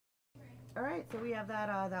All right, so we have that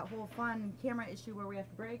whole fun camera issue where we have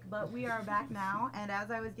to break, but we are back now. And as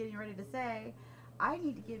I was getting ready to say, I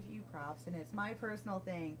need to give you props, and it's my personal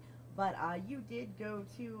thing. But you did go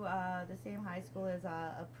to the same high school as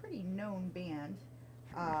a pretty known band.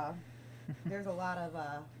 Uh, there's a lot of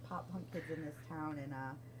pop punk kids in this town,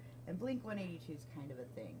 and Blink 182 is kind of a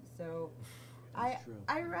thing. So That's true.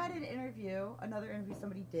 I read an interview, another interview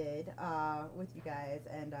somebody did with you guys,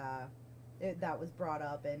 and that was brought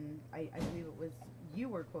up, and I believe it was you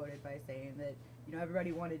were quoted by saying that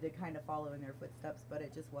everybody wanted to kind of follow in their footsteps, but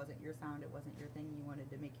it just wasn't your sound, it wasn't your thing. You wanted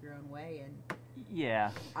to make your own way, and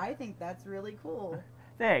Yeah. I think that's really cool.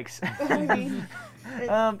 Thanks. I mean,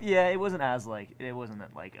 yeah, it wasn't as it wasn't that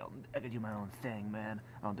I could do my own thing, man.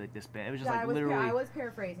 I don't like this band. It was just literally. I was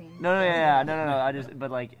paraphrasing. No, yeah, no. I didn't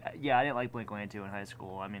like Blink-182 in high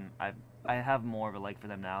school. I mean, I have more of a like for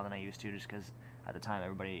them now than I used to, just because at the time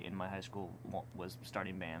everybody in my high school was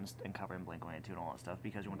starting bands and covering Blink-182 and all that stuff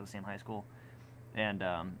because we went to the same high school. And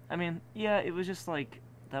I mean, yeah, it was just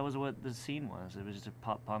that was what the scene was. It was just a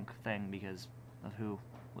pop punk thing because of who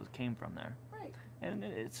came from there. Right. And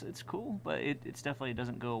it's cool, but it's definitely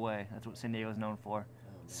doesn't go away. That's what San Diego is known for.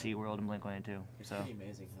 SeaWorld and Blink-182. It's So pretty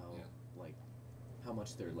amazing how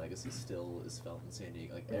much their legacy still is felt in San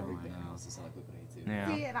Diego. Like every band has a song like Blink-182.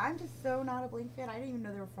 Yeah. See, and I'm just so not a Blink fan. I didn't even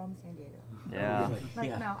know they were from San Diego. Yeah.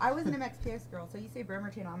 No, I was an MXPX girl. So you say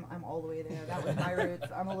Bremerton, I'm all the way there. That was my roots.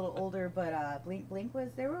 I'm a little older, but Blink was,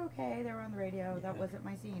 they were okay. They were on the radio. That wasn't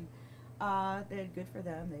my scene. They did good for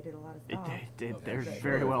them. They did a lot of stuff. They're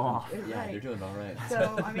very well off. Yeah, they're doing all right.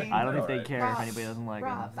 So I mean, I don't think they care if anybody doesn't like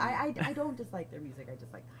them. I don't dislike their music. I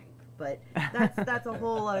just like the hype. But that's a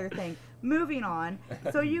whole other thing. Moving on.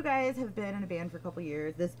 So you guys have been in a band for a couple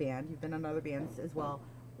years. This band, you've been in other bands as well.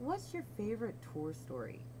 What's your favorite tour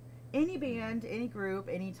story? Any band, any group,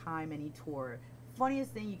 any time, any tour.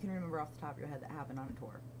 Funniest thing you can remember off the top of your head that happened on a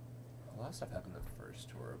tour. A lot of stuff happened the first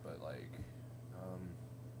tour, but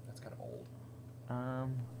that's kind of old.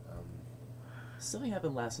 Something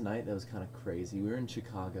happened last night that was kind of crazy. We were in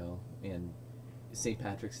Chicago, and St.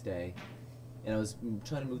 Patrick's Day, and I was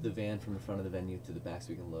trying to move the van from the front of the venue to the back so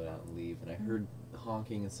we can load out and leave, and I heard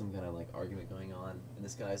honking and some kind of argument going on, and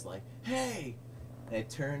this guy's like, "Hey!" And I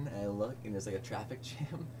turn and I look, and there's a traffic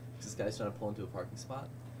jam. This guy's trying to pull into a parking spot,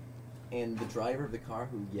 and the driver of the car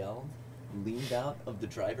who yelled leaned out of the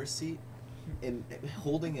driver's seat and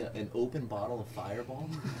holding an open bottle of Fireball.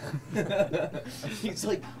 He's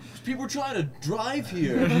like, "People are trying to drive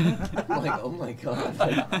here." I'm like, oh my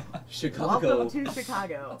god. Chicago. Welcome to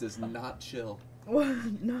Chicago. Does not chill.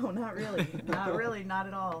 No, not really. Not really, not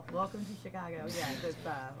at all. Welcome to Chicago.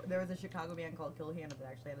 Yeah, there was a Chicago band called Kill Hannah that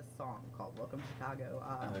actually had a song called Welcome to Chicago.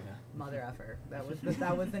 Mother Effer. That was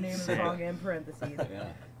the name of the song in parentheses. Yeah.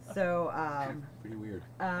 So, pretty weird.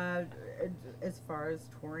 as far as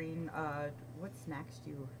touring, what snacks do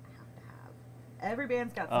you have to have? Every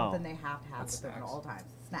band's got something they have to have with them at all times.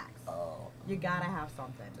 Snacks. Oh. You gotta have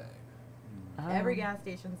something. Dang. Every gas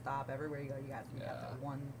station stop, everywhere you go, you have to have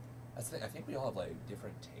one. I think we all have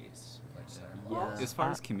different tastes. Yeah. As far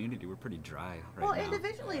as community, we're pretty dry right Well, now.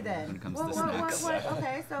 individually then. When it comes to snacks.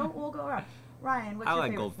 Okay, so we'll go around. Ryan, what's I your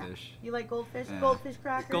like favorite goldfish. snack? You like goldfish? Yeah. Goldfish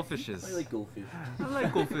crackers? Goldfishes. I like goldfish. I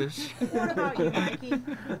like goldfish. What about you, Mikey?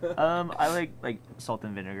 I like salt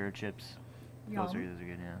and vinegar chips. Yum. Those are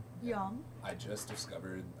good, yeah. Yum. I just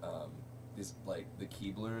discovered these the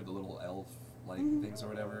Keebler, the little elf things or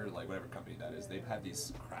whatever, whatever company that is. They've had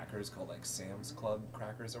these crackers called Sam's Club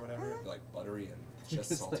crackers or whatever. They're buttery and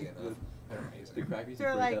just salty enough. They're amazing. The crackers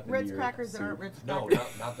They're you break up into Ritz your crackers that soup. aren't Ritz No,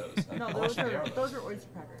 crackers. not those. No, those are oyster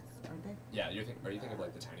crackers, aren't they? Yeah, are you thinking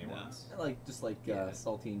of the tiny ones? Just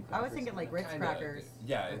saltine crackers. I was thinking Ritz Kinda. crackers.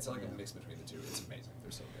 Yeah, it's a mix between the two. It's amazing.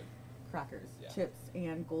 They're so good. Crackers, Yeah. chips,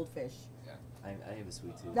 and goldfish. Yeah. I have a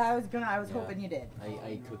sweet tooth. I was Yeah. hoping you did.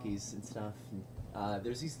 I eat cookies and stuff. And,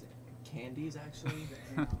 there's these candies actually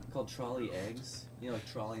called trolley eggs. You know, like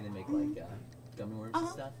trolley, and they make gummy worms and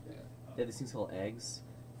stuff. Yeah. They have these things called eggs,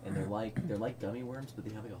 and they're like gummy worms, but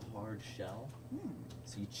they have a hard shell.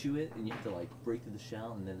 So you chew it, and you have to break through the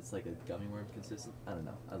shell, and then it's like a gummy worm consistent. I don't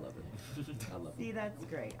know. I love it. I love it. See, that's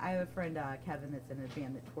great. I have a friend, Kevin, that's in a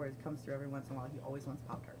band that tours, comes through every once in a while. He always wants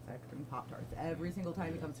Pop-Tarts. I have to bring Pop-Tarts every single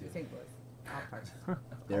time he comes through St. Louis. Pop-Tarts.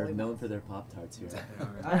 They're known for their Pop-Tarts here.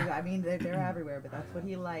 I mean, they're everywhere, but that's what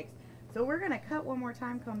he likes. So we're gonna cut one more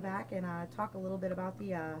time, come back, and talk a little bit about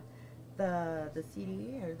the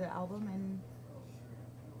CD or the album, and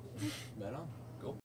Right on.